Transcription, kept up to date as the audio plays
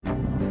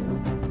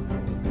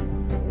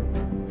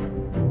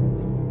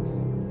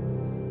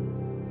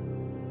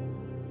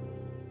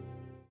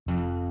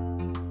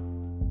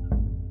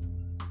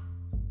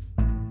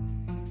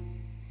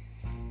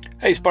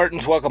Hey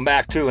Spartans, welcome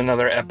back to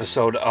another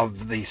episode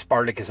of the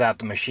Spartacus at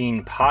the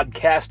Machine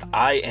podcast.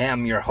 I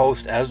am your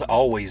host, as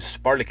always,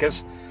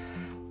 Spartacus.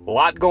 A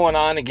lot going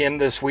on again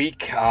this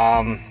week.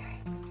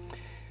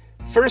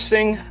 First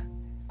thing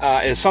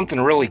is something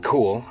really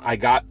cool. I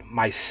got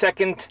my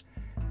second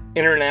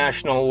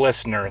international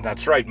listener.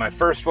 That's right, my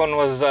first one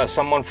was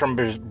someone from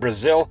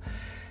Brazil,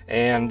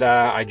 and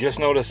I just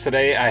noticed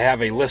today I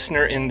have a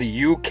listener in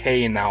the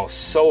UK now.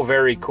 So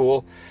very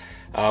cool.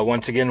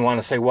 Once again, want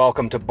to say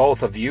welcome to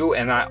both of you.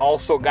 And I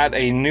also got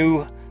a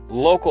new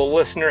local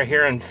listener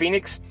here in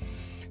Phoenix.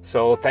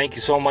 So thank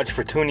you so much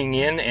for tuning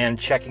in and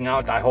checking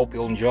out. I hope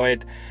you'll enjoy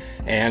it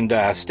and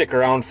stick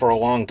around for a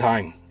long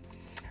time.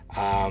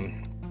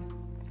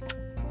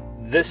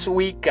 This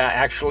week,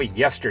 actually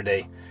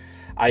yesterday,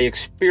 I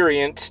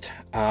experienced,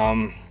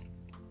 for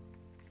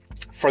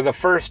the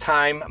first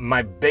time,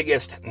 my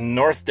biggest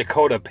North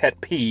Dakota pet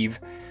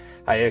peeve.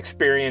 I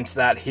experienced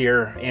that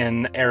here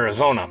in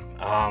Arizona.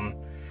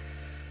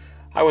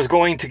 I was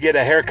going to get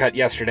a haircut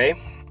yesterday,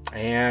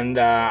 and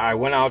I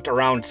went out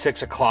around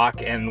 6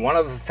 o'clock, and one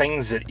of the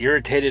things that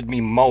irritated me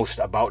most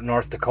about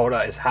North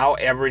Dakota is how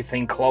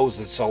everything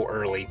closes so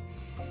early.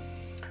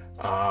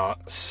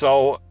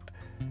 So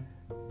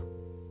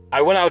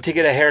I went out to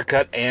get a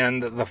haircut,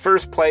 and the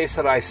first place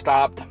that I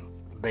stopped,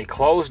 they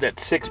closed at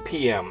 6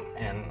 p.m.,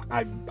 and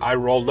I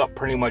rolled up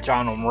pretty much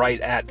on them right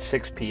at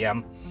 6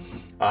 p.m.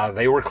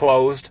 They were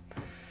closed.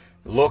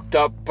 Looked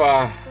up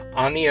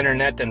on the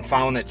internet and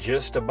found that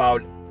just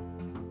about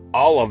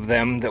all of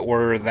them that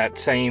were the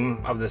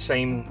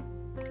same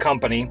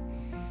company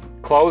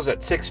closed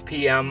at 6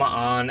 p.m.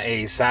 on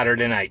a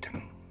Saturday night.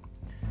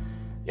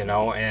 You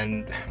know,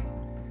 and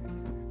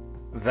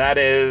that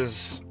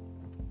is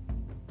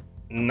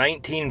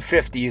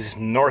 1950s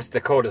North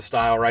Dakota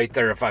style right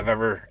there if I've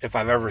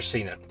ever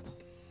seen it.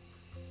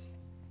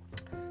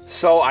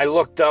 So I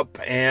looked up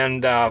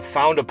and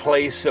found a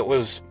place that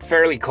was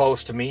fairly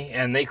close to me,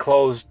 and they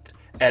closed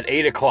at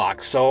 8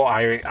 o'clock. So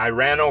I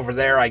ran over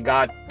there. I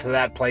got to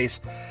that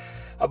place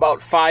about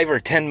 5 or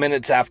 10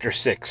 minutes after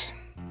 6.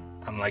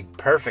 I'm like,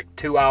 perfect,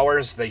 2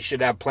 hours. They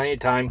should have plenty of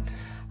time.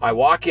 I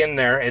walk in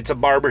there. It's a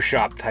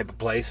barbershop type of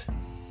place.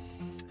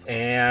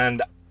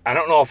 And I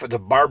don't know if it's a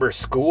barber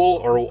school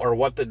or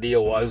what the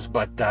deal was,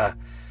 but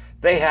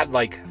they had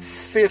like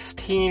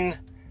 15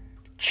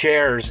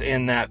 chairs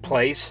in that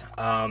place.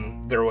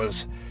 There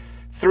was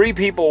 3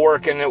 people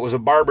working. It was a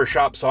barber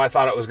shop, so I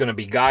thought it was going to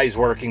be guys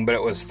working, but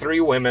it was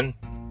 3 women.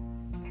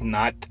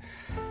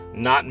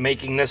 Not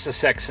making this a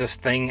sexist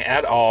thing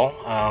at all.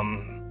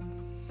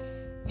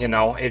 You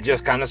know, it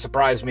just kind of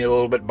surprised me a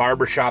little bit.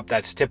 Barber shop,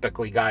 that's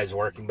typically guys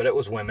working, but it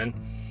was women.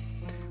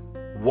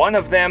 One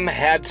of them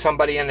had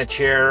somebody in a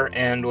chair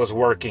and was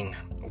working.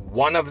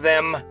 One of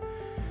them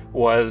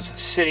was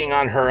sitting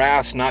on her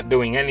ass, not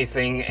doing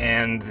anything,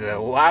 and the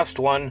last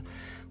one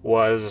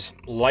was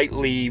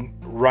lightly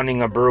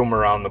running a broom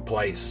around the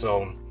place.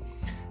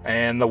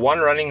 And the one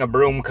running a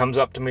broom comes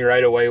up to me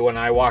right away when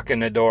I walk in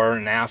the door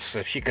and asks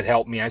if she could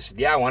help me. I said,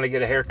 yeah, I want to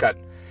get a haircut.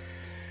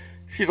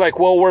 She's like,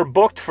 well, we're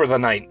booked for the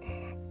night.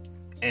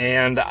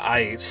 And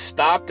I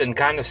stopped and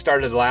kind of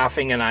started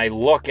laughing, and I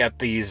look at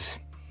these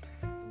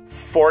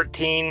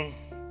 14,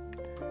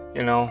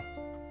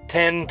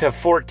 10 to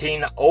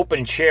 14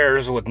 open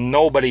chairs with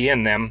nobody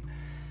in them.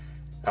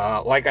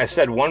 Like I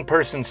said, one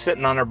person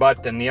sitting on her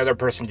butt and the other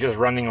person just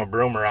running a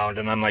broom around.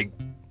 And I'm like,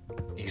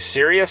 you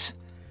serious?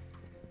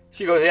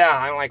 She goes, yeah.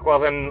 I'm like, well,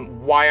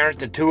 then why aren't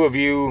the 2 of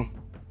you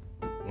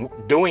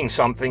doing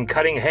something,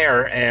 cutting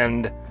hair?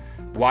 And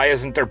why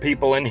isn't there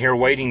people in here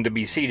waiting to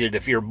be seated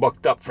if you're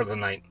booked up for the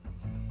night?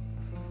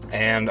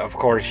 And of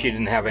course, she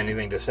didn't have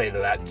anything to say to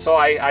that. So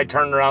I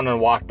turned around and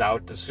walked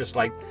out. It's just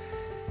like,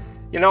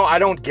 I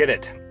don't get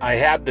it. I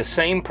had the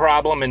same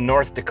problem in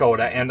North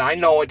Dakota, and I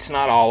know it's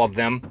not all of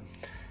them,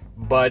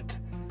 but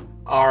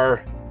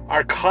are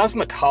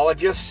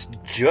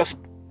cosmetologists just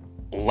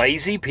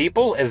lazy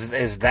people?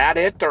 Is that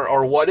it,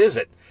 or what is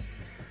it?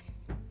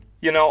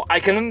 I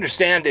can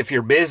understand if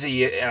you're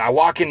busy, and I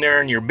walk in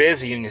there and you're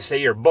busy and you say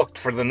you're booked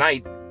for the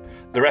night,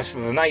 the rest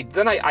of the night,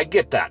 then I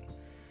get that.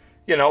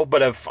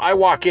 But if I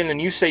walk in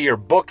and you say you're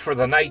booked for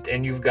the night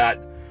and you've got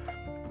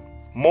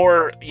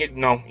more,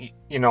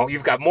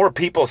 you've got more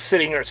people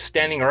sitting or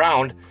standing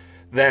around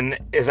than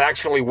is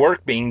actually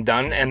work being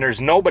done, and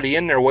there's nobody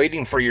in there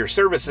waiting for your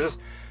services,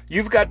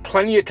 you've got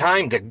plenty of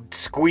time to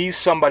squeeze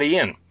somebody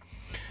in.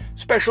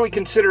 Especially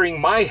considering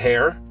my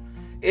hair,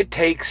 it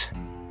takes,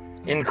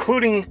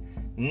 including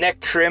neck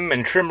trim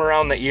and trim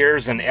around the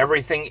ears and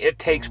everything, it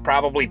takes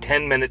probably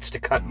 10 minutes to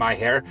cut my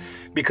hair,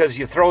 because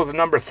you throw the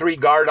number 3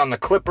 guard on the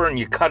clipper and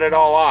you cut it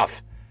all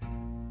off.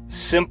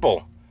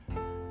 Simple.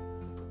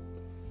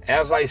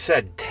 As I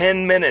said,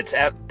 10 minutes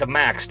at the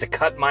max to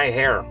cut my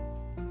hair.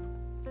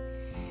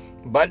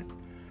 But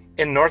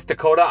in North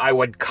Dakota, I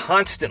would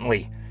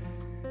constantly,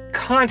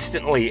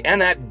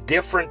 and at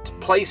different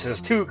places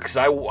too, because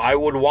I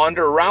would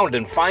wander around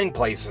and find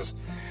places.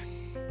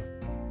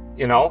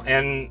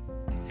 And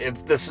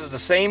this is the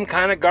same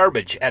kind of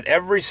garbage at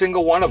every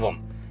single one of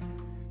them.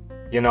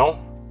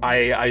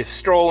 I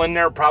stroll in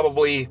there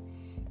probably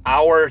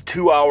hour,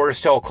 2 hours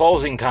till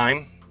closing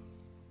time,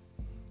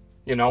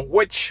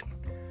 which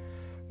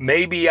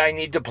maybe I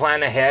need to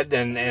plan ahead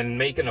and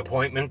make an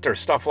appointment or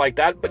stuff like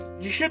that, but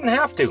you shouldn't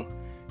have to.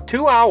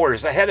 2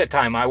 hours ahead of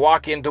time, I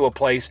walk into a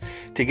place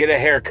to get a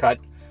haircut,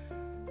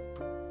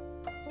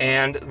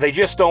 and they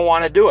just don't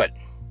want to do it.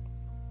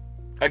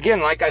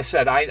 Again, like I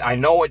said, I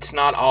know it's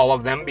not all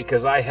of them,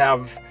 because I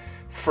have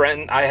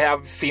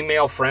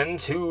female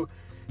friends who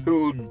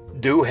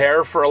do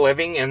hair for a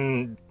living,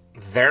 and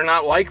they're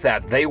not like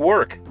that. They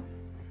work.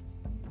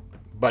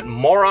 But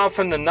more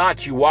often than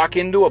not, you walk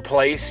into a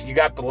place, you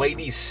got the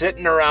ladies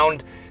sitting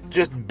around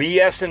just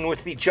BSing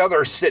with each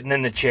other, sitting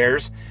in the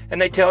chairs,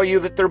 and they tell you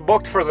that they're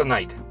booked for the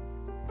night.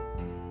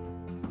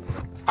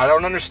 I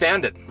don't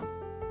understand it.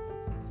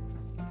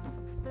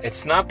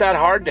 It's not that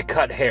hard to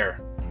cut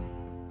hair.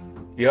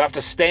 You have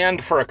to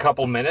stand for a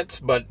couple minutes,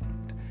 but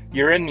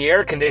you're in the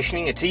air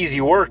conditioning. It's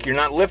easy work. You're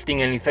not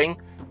lifting anything.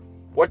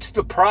 What's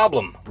the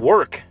problem?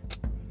 Work.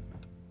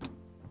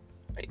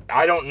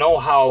 I don't know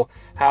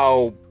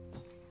how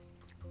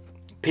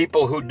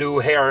people who do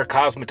hair,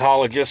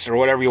 cosmetologists or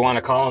whatever you want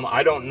to call them,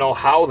 I don't know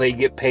how they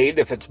get paid,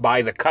 if it's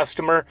by the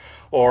customer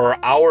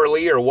or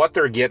hourly or what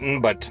they're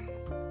getting, but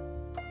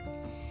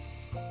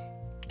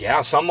yeah,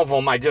 some of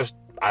them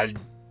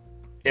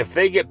if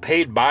they get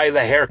paid by the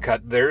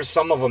haircut, there's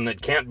some of them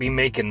that can't be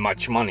making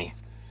much money.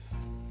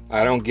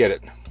 I don't get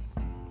it.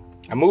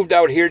 I moved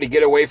out here to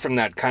get away from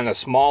that kind of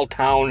small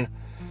town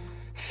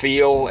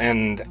feel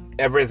and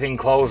everything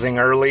closing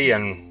early,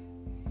 and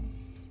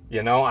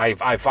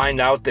I find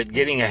out that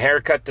getting a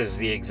haircut is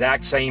the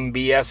exact same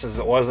BS as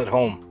it was at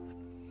home.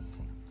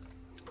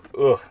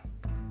 Ugh.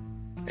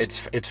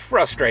 It's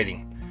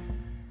frustrating.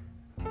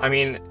 I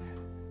mean,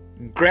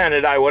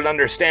 granted, I would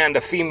understand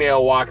a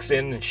female walks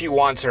in and she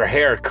wants her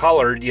hair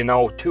colored,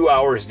 2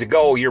 hours to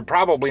go. You're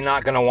probably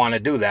not going to want to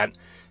do that.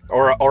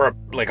 Or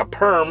like a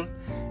perm,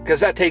 because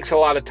that takes a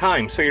lot of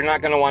time, so you're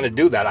not going to want to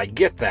do that. I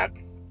get that.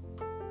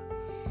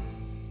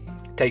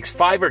 It takes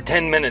 5 or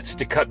 10 minutes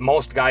to cut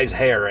most guys'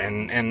 hair,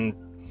 and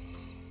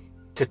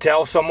to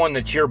tell someone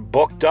that you're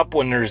booked up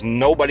when there's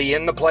nobody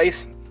in the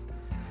place,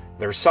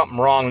 there's something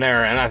wrong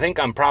there. And I think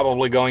I'm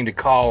probably going to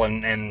call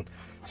and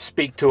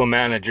speak to a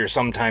manager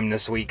sometime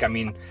this week. I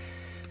mean,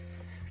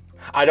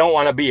 I don't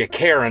want to be a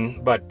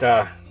Karen, but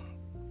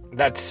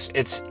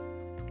it's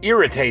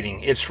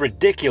irritating. It's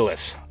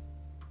ridiculous.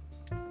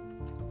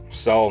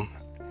 So,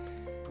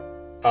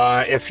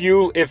 if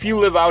you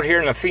live out here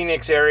in the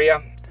Phoenix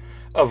area,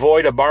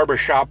 avoid a barber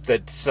shop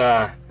that's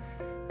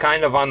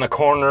kind of on the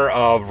corner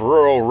of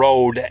Rural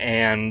Road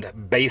and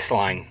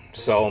Baseline.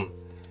 So,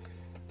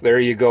 there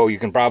you go. You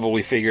can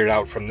probably figure it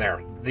out from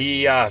there.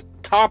 The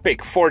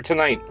topic for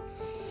tonight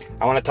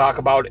I want to talk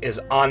about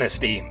is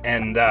honesty,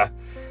 and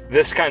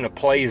this kind of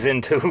plays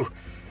into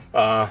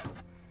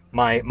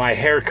my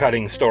hair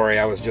cutting story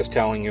I was just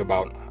telling you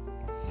about.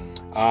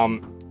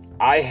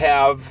 I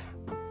have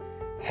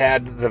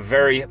had the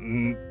very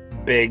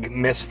big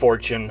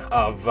misfortune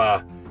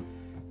of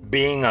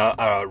being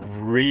a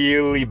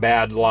really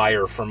bad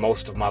liar for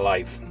most of my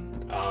life.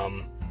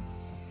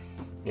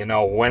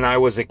 When I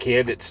was a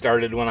kid, it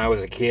started when I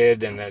was a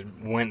kid, and it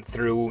went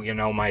through,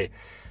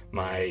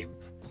 my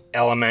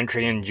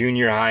elementary and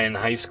junior high and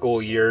high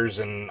school years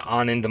and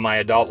on into my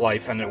adult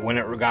life. And when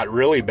it got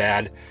really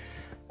bad,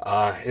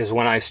 is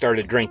when I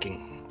started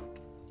drinking,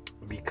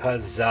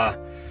 because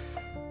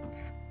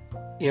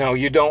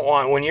you don't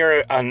want, when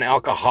you're an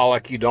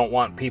alcoholic, you don't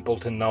want people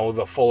to know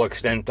the full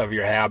extent of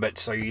your habit,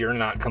 so you're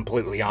not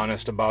completely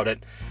honest about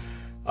it.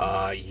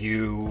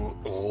 You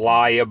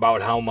lie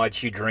about how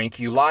much you drink.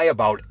 You lie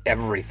about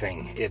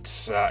everything.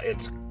 It's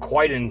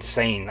quite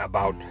insane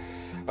about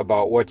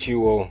what you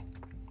will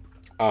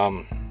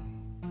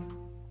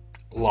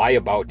lie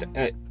about,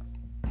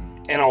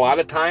 and a lot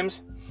of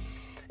times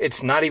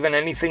it's not even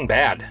anything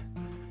bad.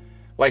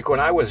 Like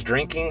when I was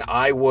drinking,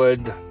 I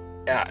would,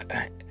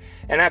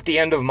 and at the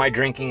end of my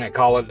drinking, I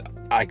call it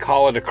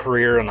a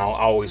career, and I'll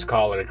always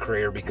call it a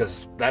career,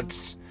 because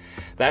that's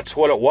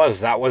what it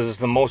was. That was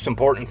the most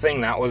important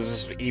thing. That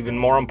was even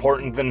more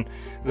important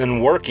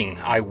than working.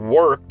 I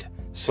worked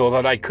so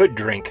that I could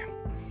drink.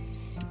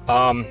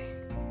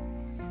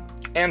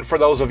 And for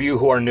those of you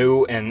who are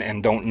new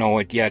and don't know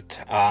it yet,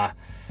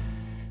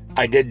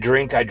 I did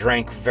drink. I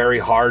drank very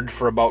hard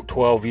for about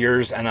 12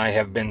 years, and I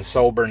have been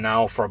sober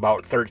now for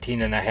about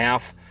 13 and a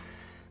half.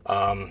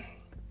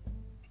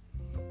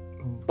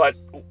 But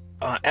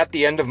at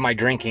the end of my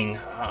drinking,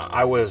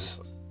 I was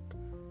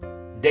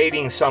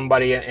dating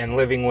somebody and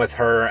living with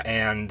her,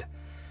 and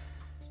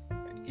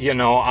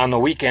on the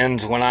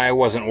weekends when I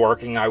wasn't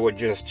working,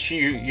 she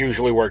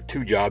usually worked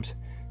 2 jobs,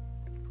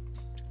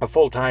 a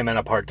full-time and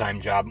a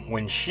part-time job.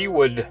 When she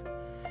would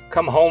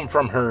come home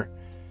from her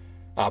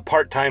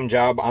part-time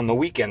job on the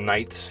weekend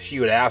nights, she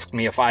would ask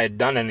me if I had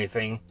done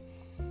anything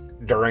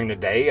during the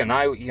day, and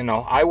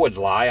I would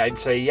lie. I'd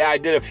say, yeah, I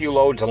did a few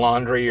loads of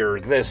laundry or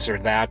this or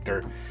that,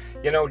 or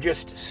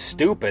just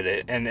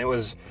stupid. And it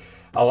was,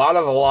 a lot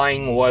of the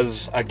lying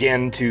was,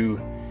 again, to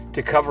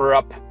to cover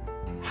up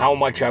how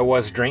much I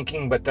was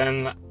drinking, but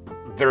then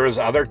there was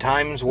other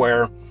times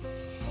where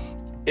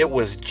it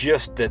was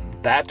just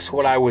that's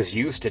what I was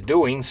used to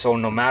doing, so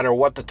no matter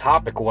what the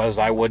topic was,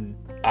 I would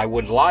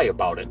lie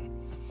about it.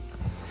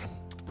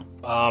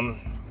 And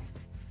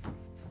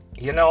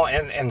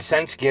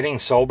since getting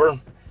sober,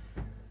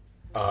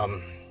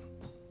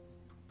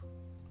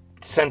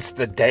 since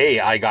the day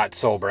I got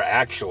sober,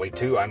 actually,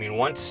 too, I mean,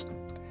 once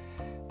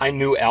I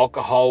knew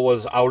alcohol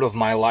was out of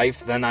my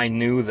life, then I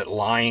knew that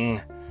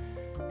lying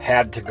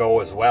had to go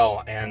as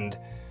well. And,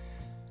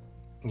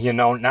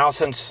 now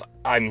since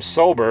I'm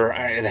sober,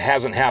 it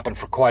hasn't happened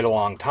for quite a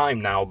long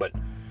time now, but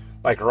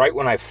like right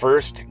when I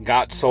first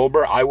got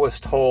sober, I was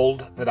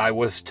told that I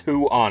was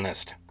too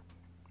honest.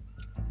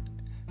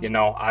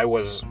 I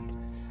was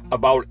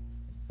about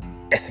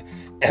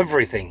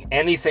everything,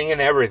 anything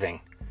and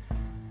everything.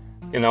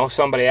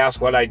 Somebody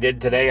asked what I did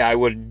today, I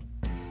would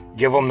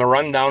give them the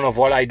rundown of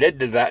what I did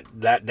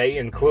that day,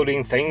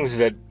 including things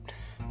that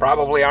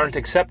probably aren't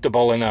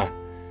acceptable in a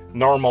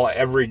normal,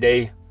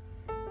 everyday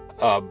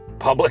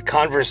public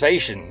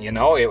conversation. And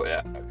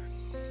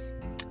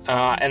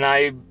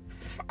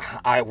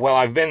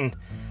I've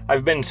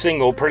been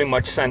single pretty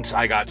much since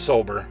I got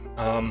sober.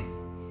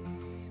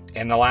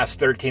 In the last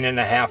 13 and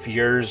a half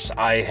years,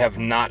 I have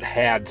not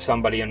had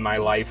somebody in my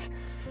life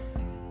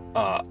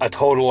a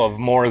total of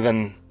more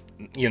than,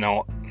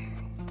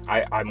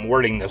 I'm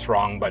wording this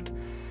wrong, but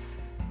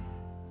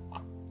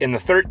in the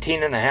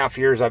 13 and a half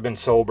years I've been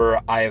sober,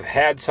 I have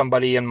had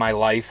somebody in my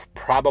life,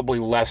 probably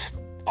less,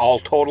 all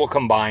total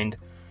combined,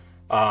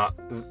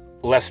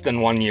 less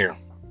than 1 year.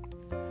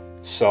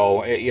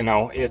 So,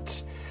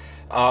 it's,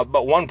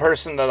 but one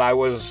person that I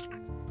was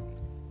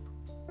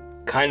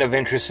kind of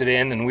interested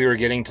in, and we were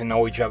getting to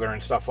know each other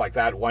and stuff like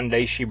that, one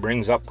day she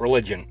brings up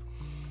religion.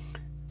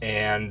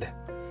 And,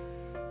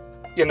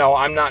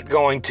 I'm not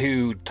going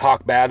to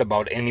talk bad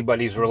about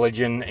anybody's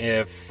religion.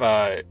 If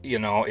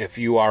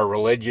you are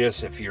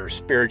religious, if you're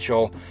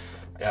spiritual,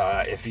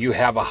 if you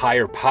have a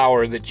higher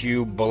power that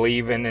you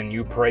believe in and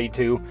you pray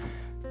to,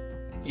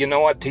 you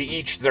know what, to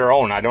each their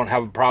own. I don't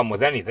have a problem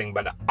with anything,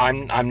 but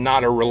I'm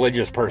not a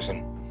religious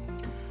person.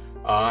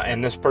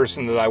 And this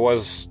person that I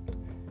was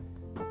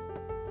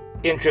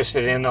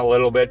interested in a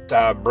little bit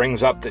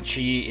brings up that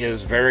she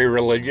is very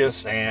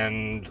religious,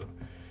 and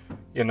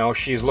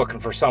she's looking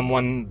for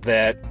someone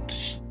that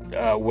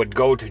would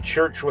go to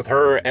church with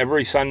her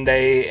every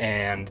Sunday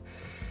and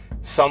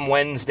some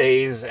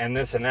Wednesdays and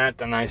this and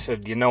that. And I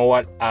said, you know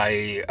what,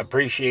 I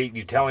appreciate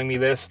you telling me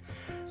this.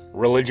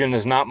 Religion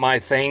is not my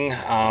thing.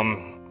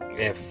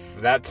 If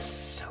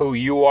that's who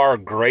you are,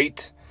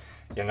 great.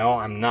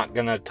 I'm not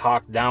gonna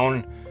talk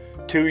down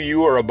to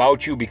you or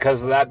about you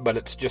because of that, but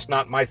it's just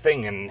not my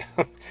thing. And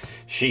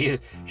she's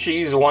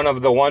one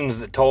of the ones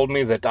that told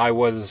me that I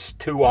was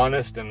too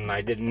honest, and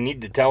I didn't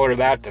need to tell her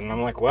that. And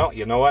I'm like, well,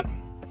 you know what,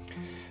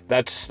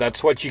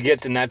 that's what you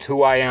get, and that's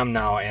who I am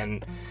now.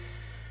 And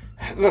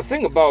the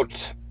thing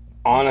about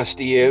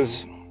honesty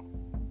is,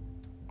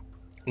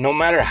 no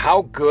matter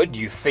how good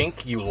you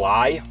think you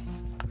lie,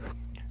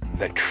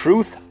 the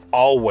truth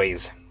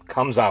always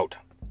comes out.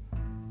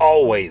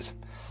 Always.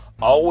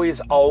 Always,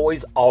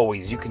 always,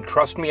 always. You can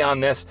trust me on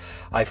this.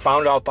 I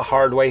found out the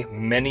hard way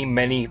many,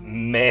 many,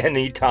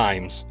 many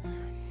times.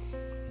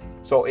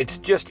 So it's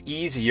just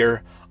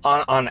easier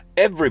on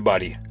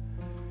everybody.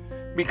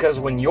 Because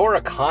when you're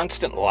a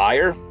constant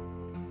liar,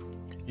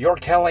 you're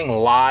telling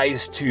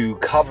lies to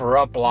cover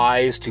up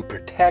lies, to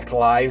protect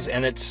lies,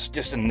 and it's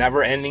just a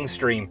never-ending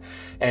stream.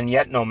 And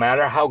yet, no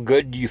matter how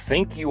good you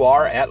think you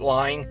are at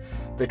lying,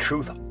 the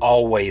truth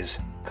always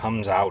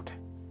comes out.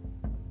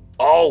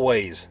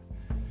 Always.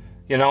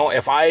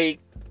 If I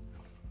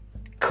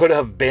could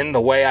have been the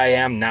way I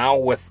am now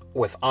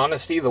with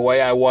honesty, the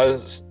way I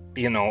was,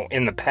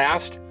 in the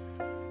past,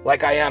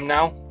 like I am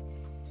now,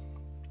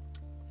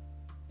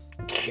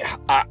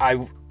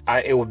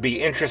 it would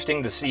be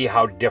interesting to see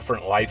how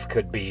different life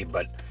could be.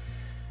 But,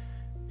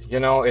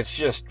 it's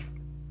just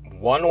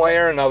one way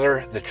or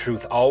another, the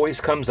truth always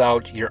comes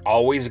out. You're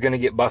always going to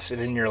get busted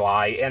in your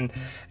lie. And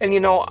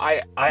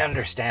I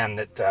understand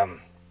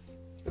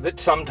that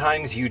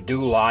sometimes you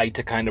do lie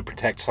to kind of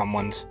protect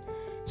someone's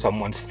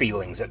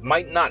feelings. It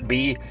might not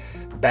be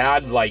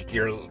bad, like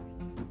you're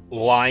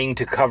lying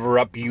to cover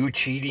up you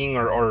cheating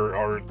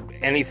or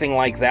anything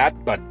like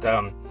that, but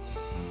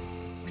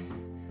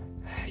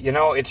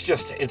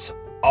it's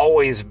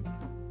always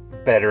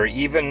better,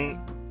 even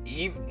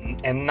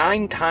and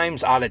 9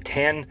 times out of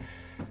 10,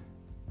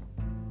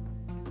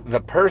 the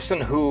person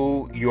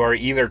who you are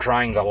either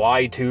trying to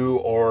lie to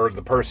or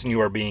the person you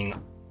are being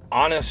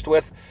honest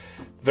with,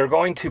 they're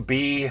going to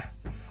be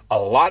a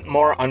lot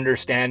more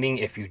understanding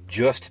if you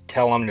just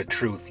tell them the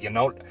truth.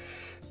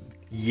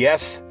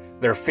 Yes,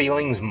 their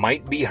feelings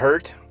might be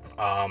hurt,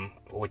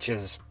 which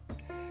is,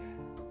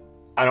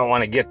 I don't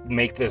want to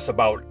make this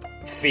about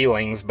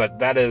feelings, but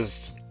that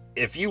is,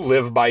 if you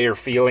live by your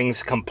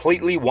feelings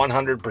completely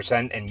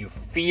 100% and you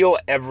feel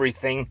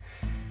everything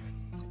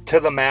to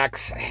the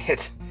max,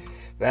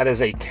 That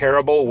is a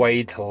terrible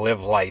way to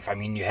live life. I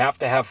mean, you have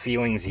to have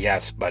feelings,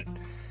 yes, but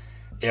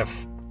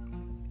if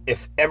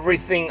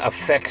everything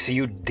affects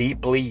you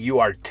deeply, you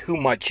are too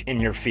much in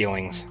your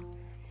feelings.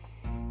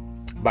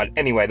 But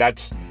anyway,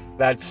 that's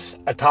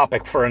a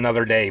topic for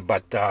another day.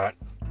 But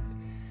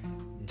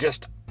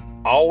just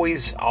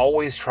always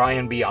try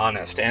and be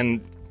honest.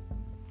 And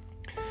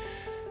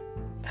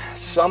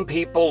some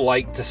people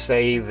like to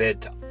say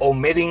that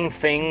omitting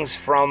things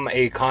from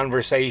a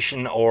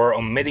conversation or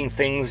omitting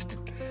things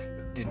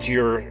that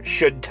you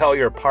should tell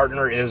your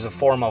partner is a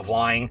form of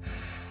lying.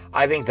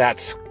 I think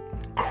that's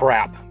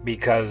crap,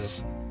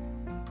 because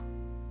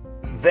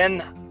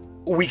then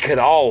we could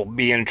all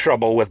be in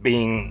trouble with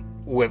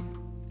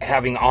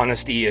having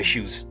honesty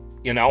issues,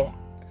 you know?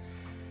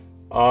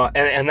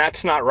 And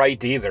that's not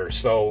right either.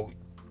 So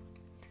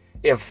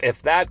if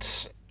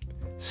that's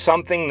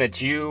something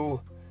that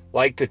you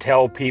like to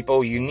tell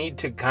people, you need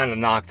to kind of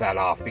knock that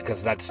off,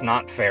 because that's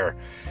not fair.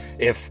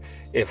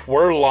 If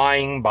we're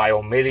lying by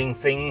omitting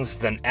things,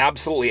 then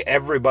absolutely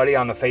everybody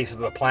on the face of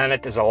the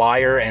planet is a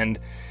liar. And,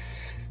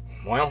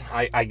 well,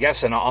 I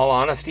guess in all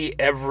honesty,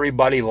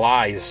 everybody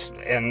lies.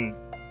 And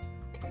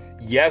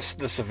yes,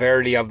 the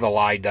severity of the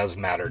lie does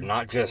matter.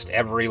 Not just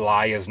every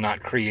lie is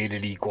not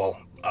created equal.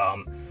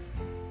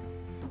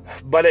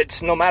 But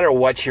it's, no matter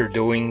what you're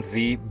doing,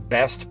 the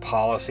best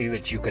policy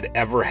that you could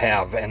ever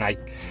have. And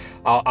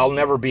I'll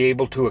never be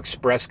able to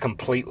express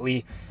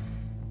completely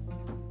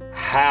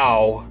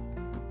how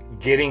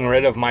getting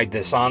rid of my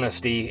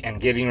dishonesty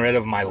and getting rid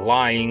of my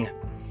lying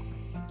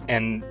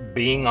and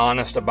being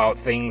honest about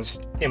things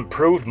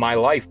improved my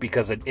life,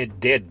 because it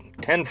did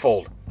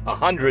tenfold,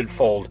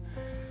 100-fold.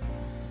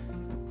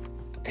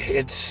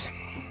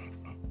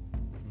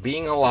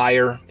 Being a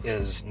liar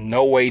is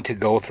no way to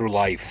go through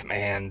life,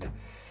 and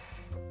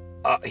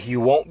you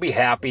won't be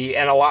happy.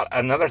 And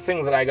another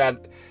thing that I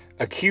got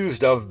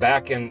accused of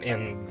back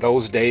in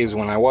those days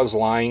when I was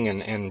lying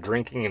and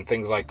drinking and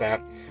things like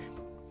that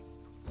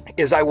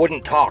is I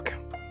wouldn't talk.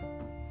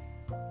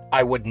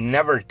 I would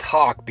never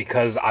talk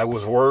because I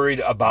was worried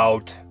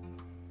about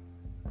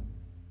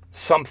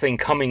something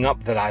coming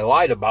up that I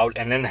lied about,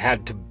 and then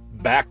had to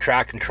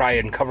backtrack and try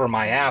and cover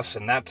my ass.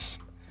 And that's,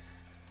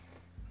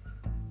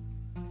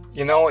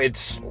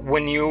 it's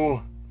when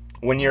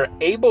you're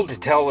able to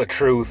tell the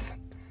truth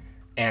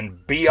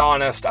and be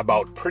honest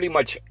about pretty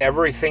much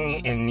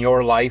everything in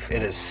your life,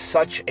 it is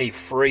such a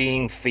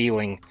freeing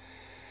feeling.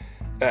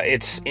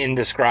 It's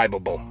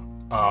indescribable.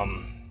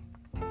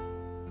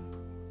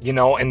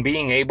 And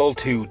being able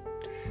to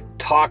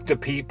talk to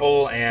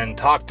people and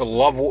talk to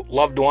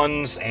loved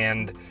ones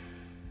and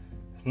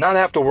not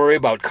have to worry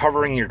about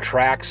covering your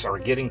tracks or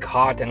getting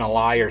caught in a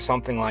lie or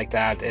something like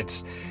that.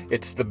 It's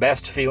the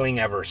best feeling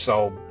ever.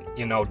 So,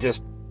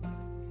 just,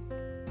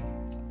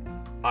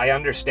 I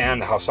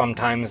understand how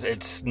sometimes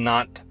it's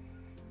not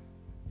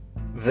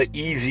the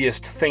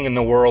easiest thing in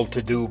the world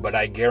to do, but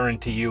I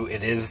guarantee you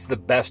it is the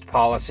best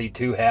policy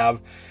to have,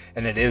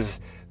 and it is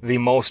the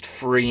most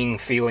freeing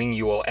feeling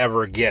you will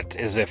ever get,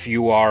 is if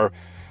you are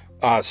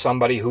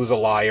somebody who's a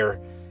liar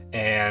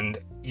and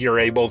you're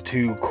able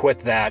to quit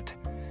that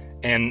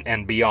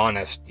and be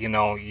honest.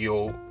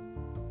 You'll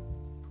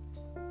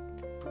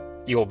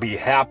be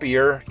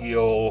happier.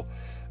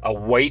 A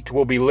weight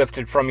will be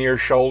lifted from your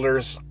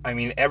shoulders. I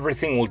mean,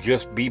 everything will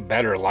just be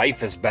better.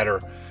 Life is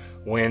better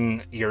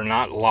when you're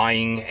not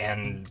lying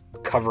and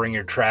covering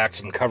your tracks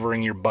and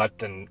covering your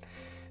butt and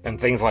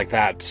things like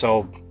that.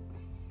 So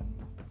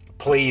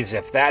please,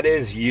 if that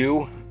is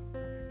you,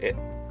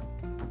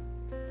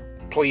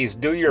 please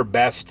do your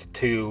best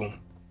to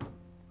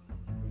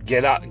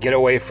get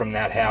away from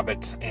that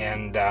habit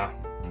and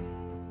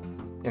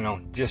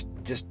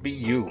just be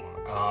you.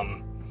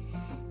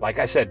 Like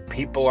I said,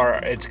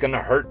 it's going to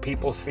hurt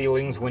people's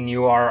feelings when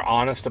you are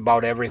honest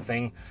about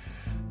everything,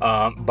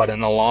 but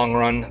in the long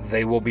run,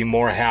 they will be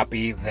more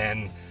happy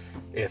than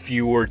if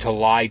you were to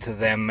lie to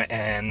them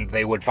and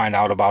they would find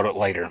out about it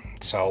later.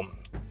 So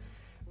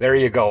there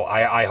you go.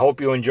 I hope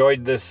you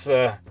enjoyed this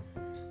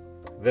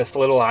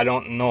little, I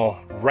don't know,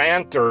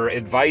 rant or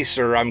advice,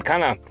 or I'm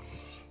kind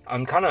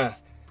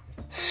of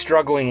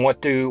struggling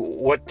what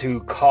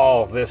to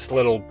call this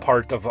little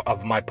part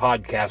of my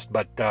podcast.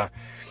 But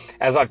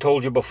as I've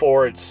told you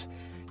before, it's,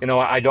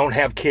 I don't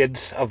have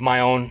kids of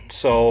my own,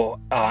 so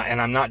and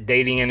I'm not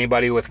dating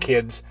anybody with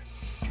kids,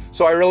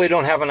 so I really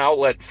don't have an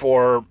outlet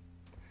for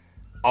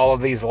all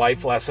of these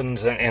life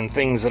lessons and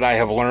things that I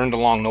have learned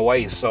along the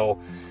way.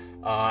 So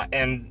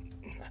and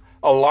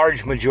a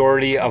large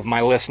majority of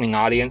my listening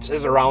audience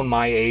is around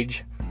my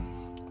age.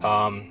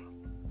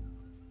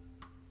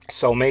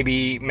 So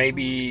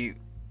maybe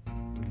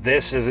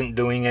this isn't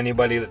doing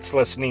anybody that's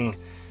listening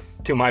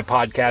to my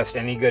podcast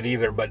any good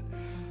either, but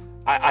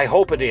I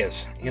hope it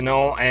is,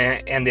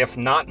 and if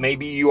not,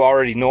 maybe you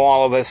already know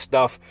all of this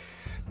stuff.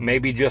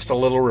 Maybe just a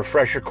little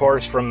refresher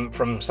course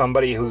from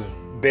somebody who's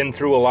been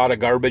through a lot of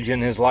garbage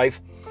in his life.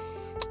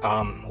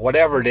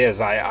 Whatever it is,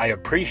 I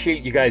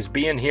appreciate you guys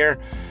being here.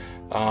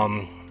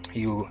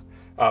 You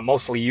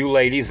mostly you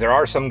ladies. There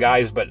are some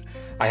guys, but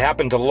I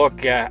happened to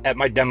look at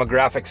my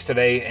demographics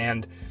today,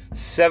 and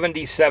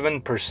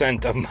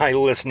 77% of my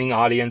listening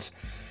audience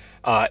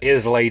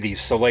is ladies.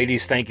 So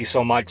ladies, thank you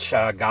so much.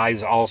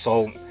 Guys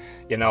also,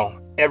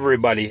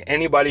 everybody,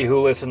 anybody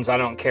who listens, I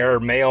don't care,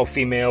 male,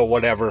 female,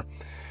 whatever.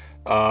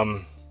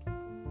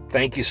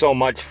 Thank you so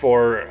much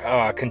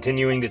for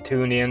continuing to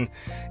tune in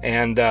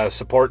and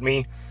support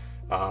me.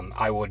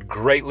 I would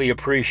greatly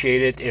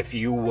appreciate it if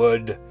you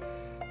would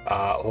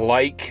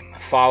like,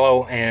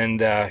 follow,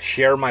 and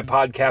share my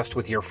podcast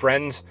with your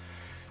friends.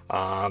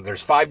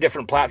 There's 5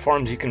 different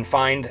platforms you can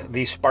find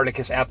the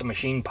Spartacus at the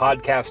Machine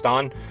podcast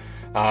on.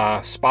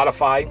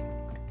 Spotify,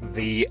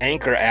 the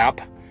Anchor app,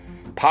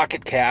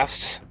 Pocket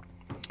Casts,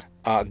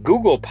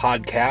 Google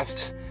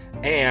Podcasts,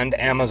 and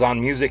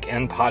Amazon Music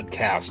and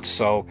Podcasts.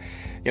 So,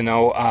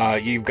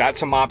 you've got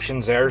some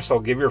options there. So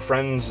give your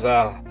friends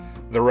the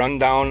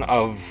rundown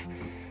of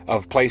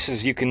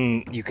places you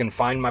can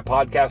find my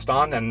podcast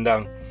on,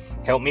 and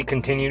help me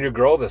continue to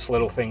grow this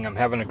little thing. I'm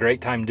having a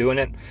great time doing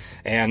it,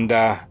 and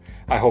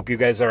I hope you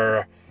guys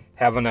are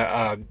having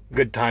a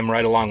good time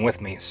right along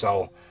with me.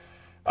 So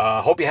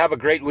hope you have a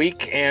great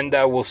week, and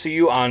we'll see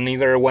you on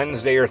either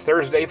Wednesday or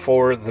Thursday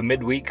for the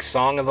midweek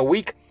song of the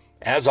week.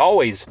 As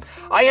always,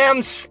 I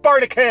am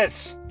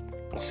Spartacus.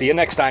 We'll see you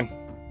next time.